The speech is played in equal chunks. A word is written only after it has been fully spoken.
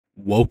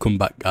Welcome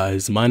back,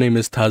 guys. My name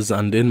is Taz,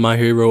 and in My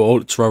Hero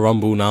Ultra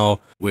Rumble now,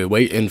 we're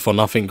waiting for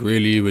nothing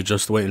really. We're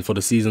just waiting for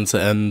the season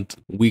to end.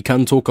 We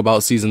can talk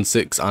about season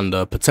 6 and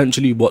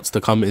potentially what's to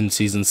come in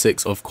season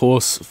 6. Of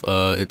course,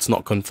 it's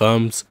not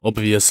confirmed.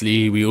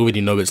 Obviously, we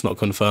already know it's not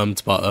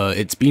confirmed, but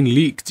it's been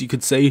leaked, you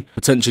could say.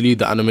 Potentially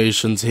the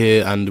animations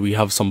here, and we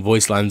have some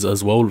voice lines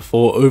as well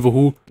for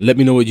Overhaul. Let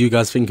me know what you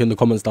guys think in the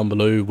comments down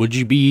below. Would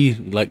you be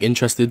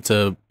interested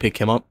to pick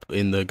him up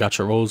in the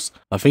gacha roles?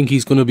 I think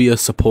he's going to be a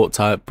support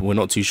type. We're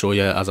not too sure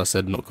yet, as I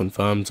said, not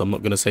confirmed. I'm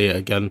not going to say it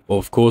again. But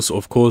of course,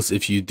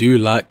 if you do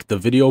like the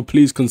video,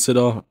 please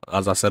consider,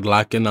 as I said,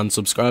 liking and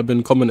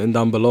subscribing, commenting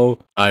down below.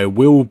 I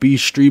will be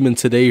streaming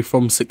today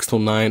from 6 till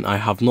 9. I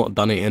have not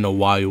done it in a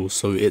while,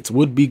 so it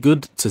would be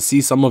good to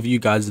see some of you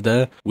guys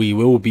there. We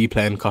will be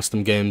playing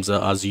custom games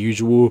as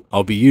usual.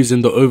 I'll be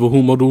using the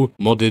Overhaul model,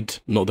 modded,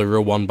 not the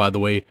real one, by the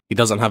way. He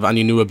doesn't have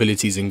any new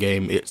abilities in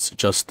game. It's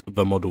just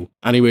the model.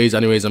 Anyways,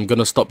 I'm going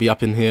to stop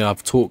yapping here.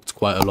 I've talked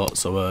quite a lot,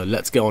 so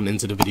let's get on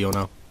into the video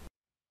now.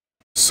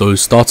 So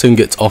starting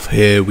it off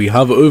here, we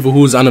have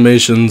Overhaul's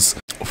animations.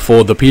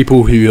 For the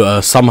people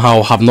who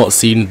somehow have not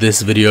seen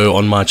this video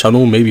on my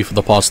channel, maybe for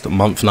the past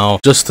month now,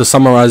 just to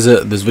summarize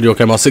it, this video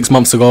came out 6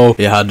 months ago.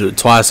 It had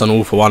twice and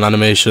all for one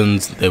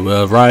animations. They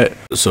were right,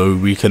 so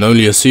we can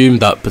only assume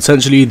that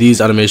potentially these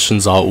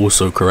animations are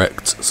also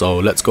correct. So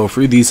let's go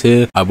through these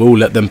here. I will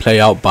let them play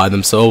out by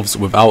themselves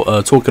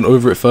without talking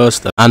over it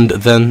first, and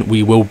then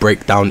we will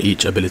break down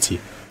each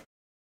ability.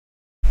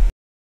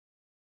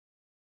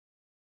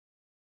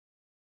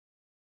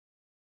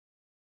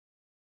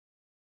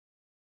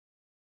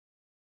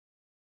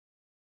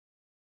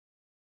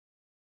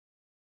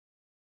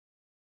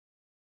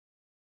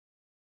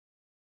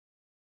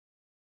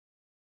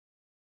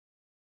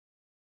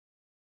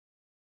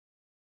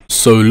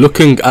 So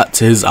looking at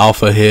his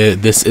alpha here,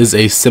 this is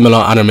a similar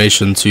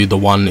animation to the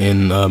one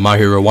in My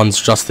Hero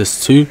 1's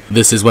Justice 2.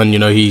 This is when, you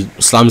know, he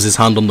slams his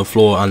hand on the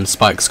floor and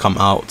spikes come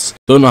out.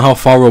 Don't know how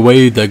far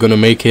away they're going to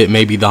make it.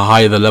 Maybe the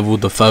higher the level,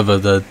 the further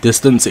the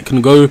distance it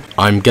can go.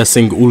 I'm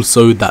guessing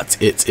also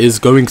that it is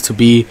going to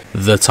be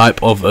the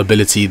type of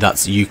ability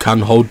that you can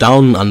hold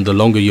down, and the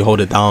longer you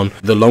hold it down,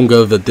 the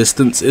longer the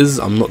distance is.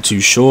 I'm not too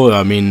sure.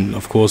 I mean,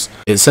 of course,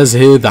 it says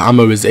here the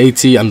ammo is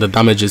 80 and the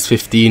damage is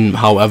 15.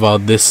 However,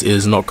 this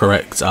is not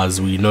correct,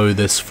 as we know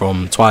this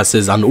from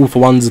Twice's and All For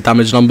One's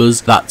damage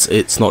numbers, that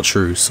it's not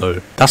true.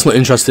 So that's not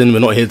interesting. We're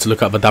not here to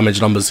look at the damage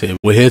numbers here.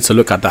 We're here to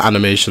look at the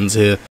animations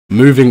here.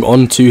 Moving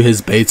on to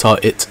his beta,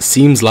 it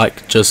seems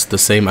like just the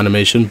same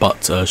animation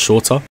but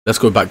shorter. Let's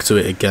go back to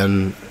it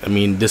again. I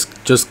mean, this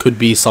just could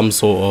be some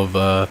sort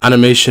of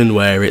animation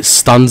where it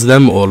stuns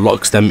them or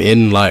locks them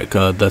in, like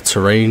the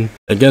terrain.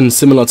 Again,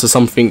 similar to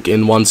something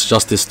in One's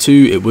Justice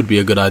 2, it would be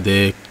a good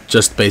idea.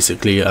 Just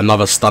basically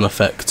another stun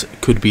effect.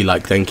 Could be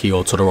like Denki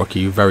or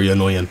Todoroki, very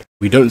annoying.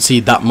 We don't see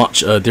that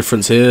much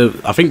difference here.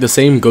 I think the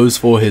same goes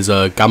for his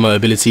Gamma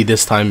ability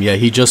this time. Yeah,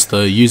 he just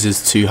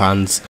uses two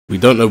hands. We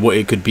don't know what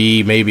it could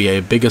be. Maybe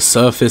a bigger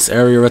surface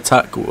area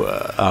attack.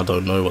 I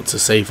don't know what to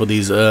say for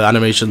these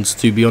animations,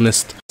 to be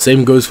honest.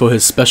 Same goes for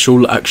his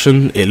special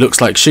action. It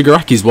looks like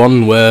Shigaraki's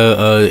one,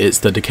 where it's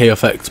the decay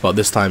effect, but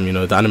this time, you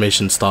know, the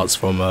animation starts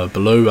from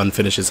below and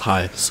finishes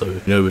high. So,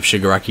 you know, with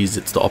Shigaraki's,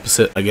 it's the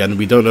opposite. Again,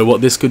 we don't know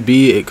what this could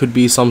be. It could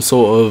be some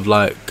sort of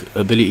like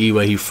ability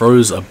where he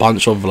throws a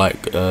bunch of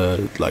like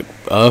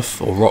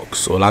earth or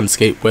rocks or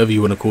landscape, whatever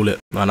you want to call it.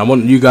 And I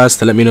want you guys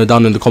to let me know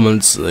down in the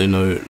comments, you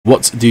know,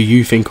 what do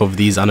you think of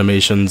these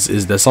animations?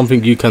 Is there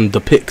something you can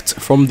depict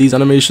from these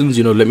animations?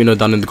 You know, let me know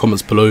down in the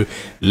comments below.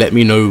 Let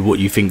me know what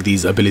you think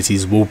these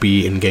abilities will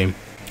be in game.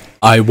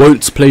 I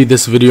won't play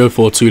this video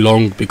for too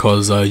long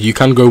because you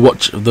can go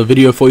watch the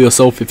video for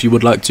yourself if you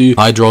would like to.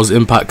 Hydra's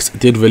Impact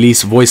did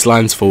release voice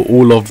lines for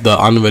all of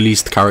the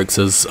unreleased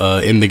characters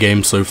in the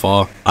game so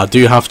far. I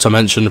do have to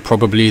mention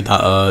probably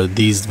that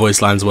these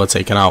voice lines were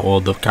taken out,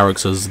 or the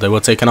characters, they were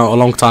taken out a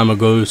long time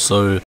ago.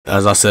 So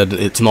as I said,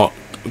 it's not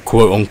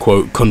quote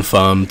unquote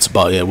confirmed,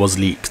 but it was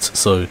leaked.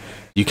 So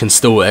you can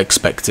still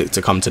expect it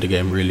to come to the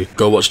game, really.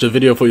 Go watch the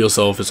video for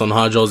yourself. It's on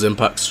Hydra's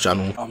Impact's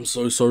channel. I'm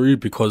so sorry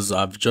because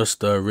I've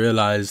just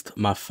realized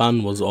my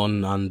fan was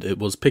on and it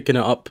was picking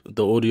it up,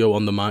 the audio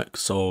on the mic.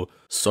 So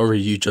sorry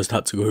you just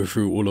had to go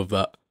through all of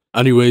that.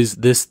 Anyways,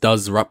 this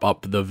does wrap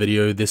up the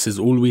video. This is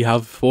all we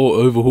have for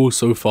Overhaul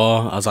so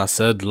far. As I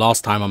said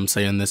last time, I'm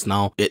saying this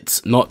now.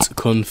 It's not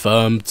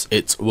confirmed.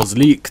 It was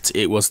leaked.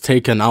 It was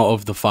taken out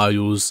of the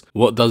files.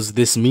 What does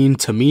this mean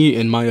to me,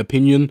 in my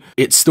opinion?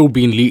 It's still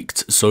been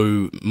leaked,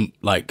 so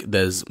like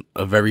there's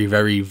a very,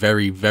 very,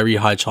 very, very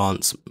high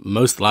chance,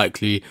 most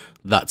likely,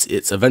 that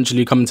it's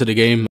eventually coming to the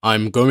game.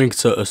 I'm going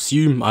to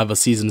assume either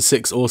season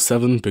 6 or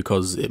 7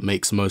 because it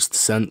makes most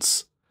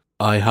sense.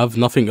 I have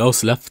nothing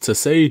else left to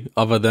say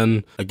other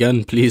than,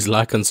 again, please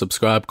like and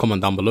subscribe,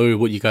 comment down below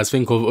what you guys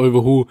think of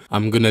Overhaul.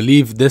 I'm gonna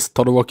leave this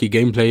Todoroki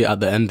gameplay at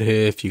the end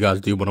here if you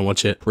guys do want to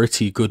watch it.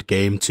 Pretty good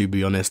game, to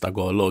be honest. I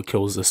got a lot of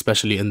kills,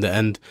 especially in the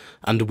end,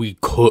 and we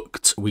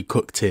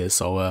cooked here.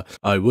 So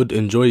I would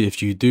enjoy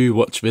if you do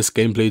watch this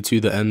gameplay to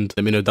the end.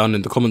 Let me know down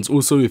in the comments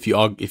also if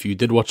you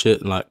did watch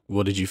it, like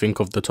what did you think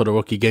of the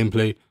Todoroki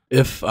gameplay.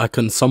 If I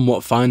can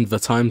somewhat find the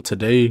time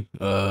today,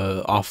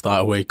 after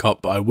I wake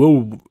up, I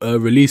will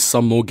release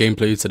some more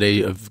gameplay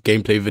today of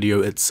gameplay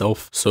video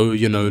itself. So,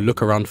 you know,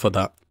 look around for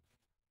that.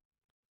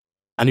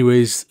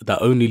 Anyways,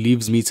 that only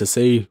leaves me to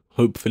say,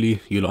 hopefully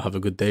you lot have a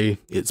good day.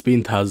 It's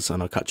been Taz,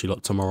 and I'll catch you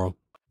lot tomorrow.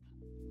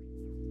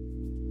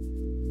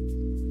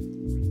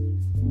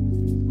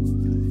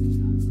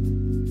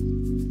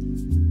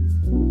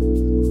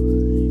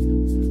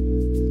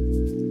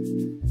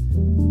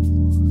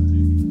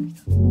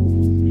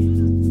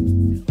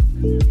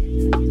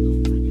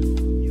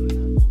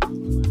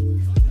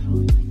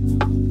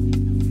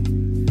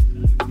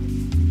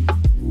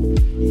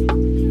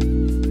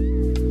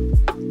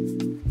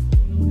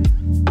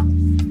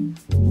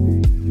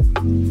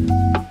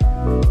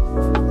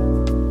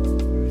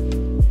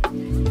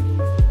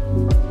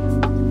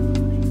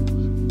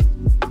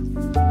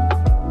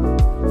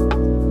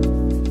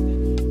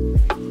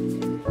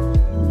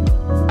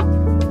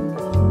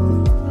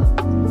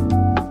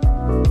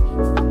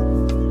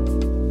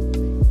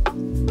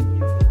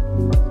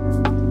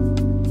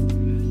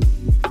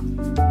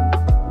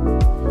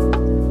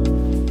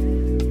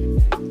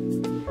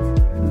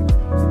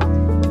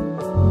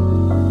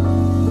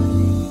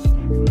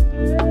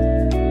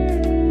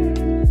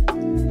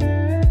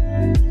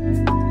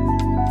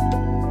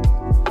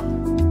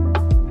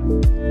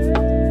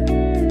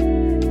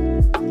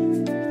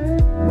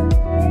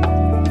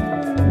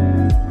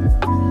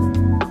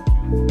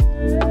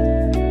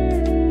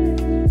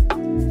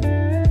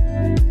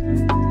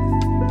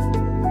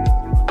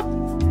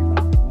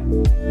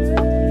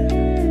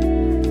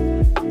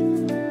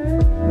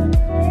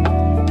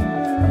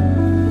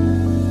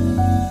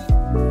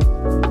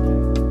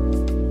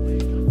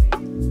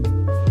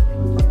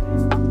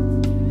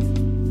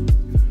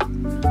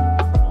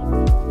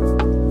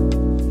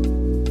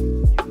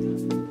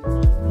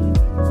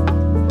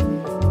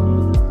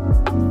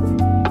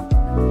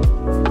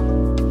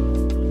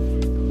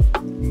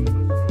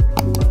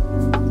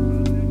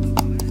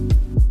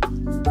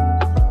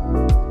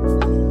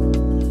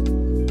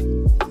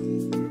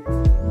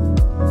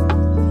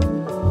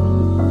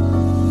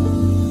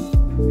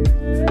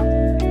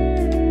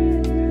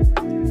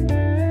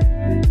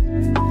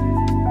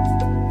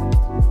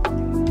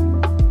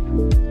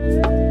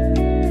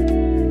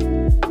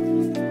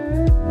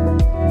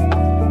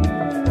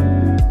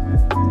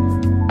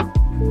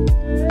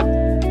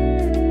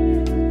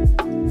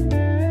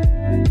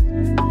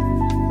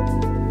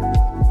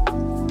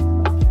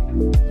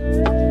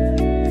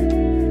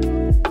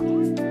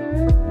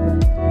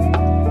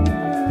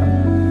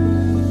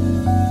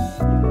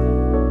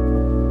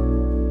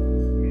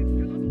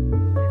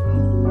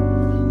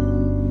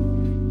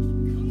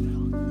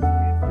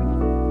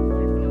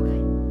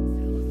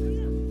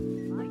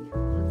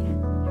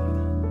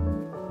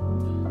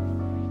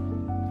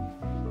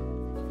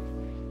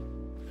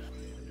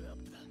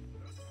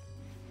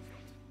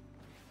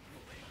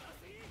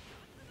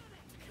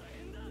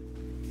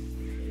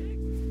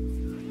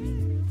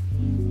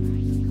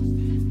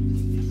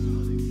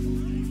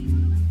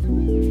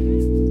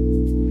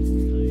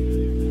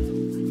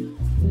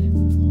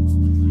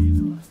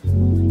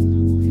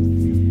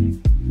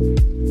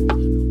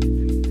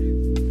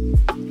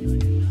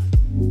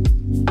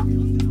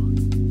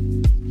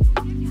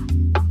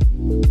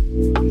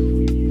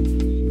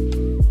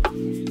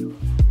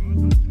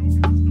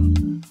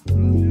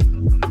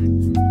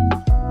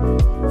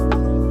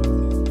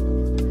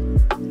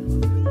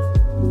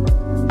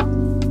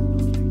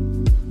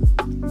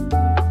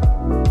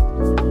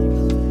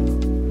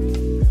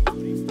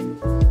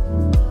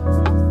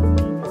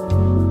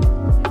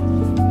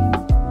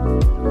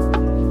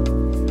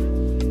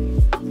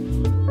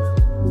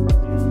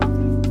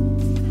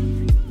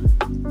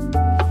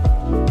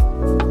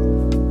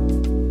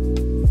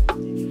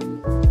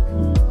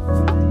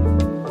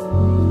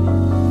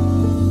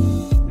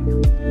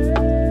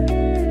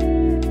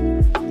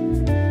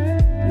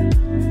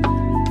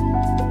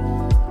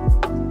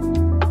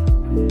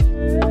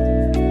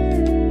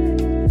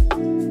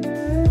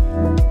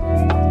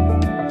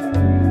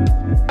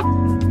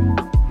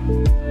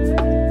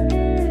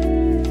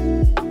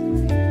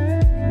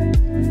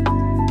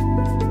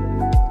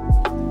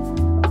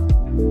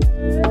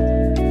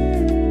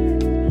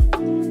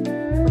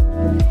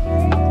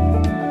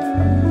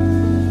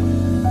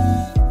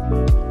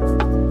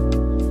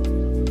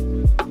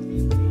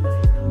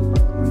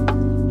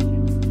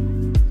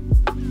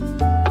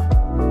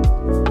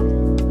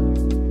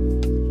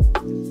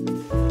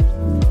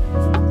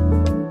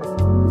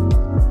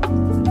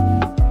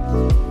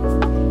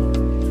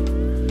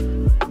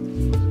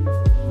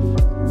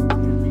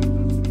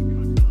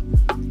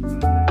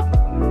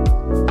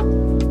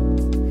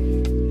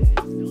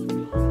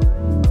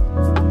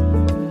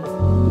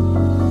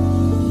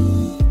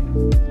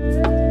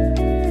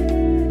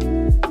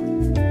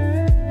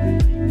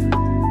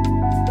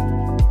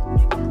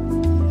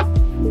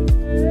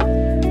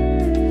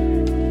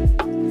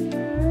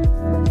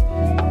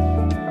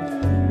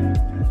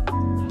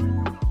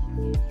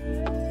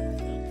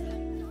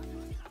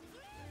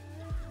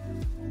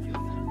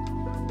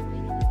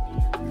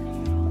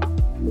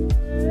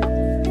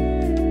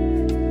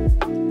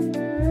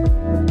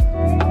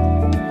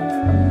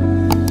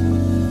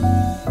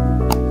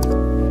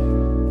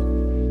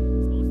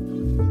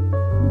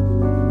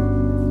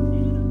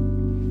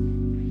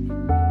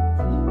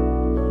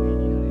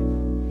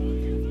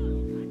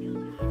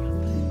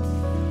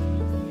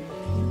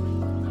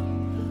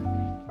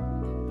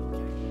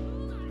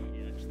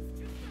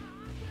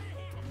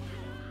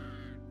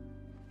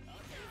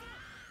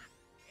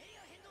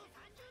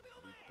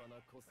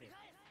 せ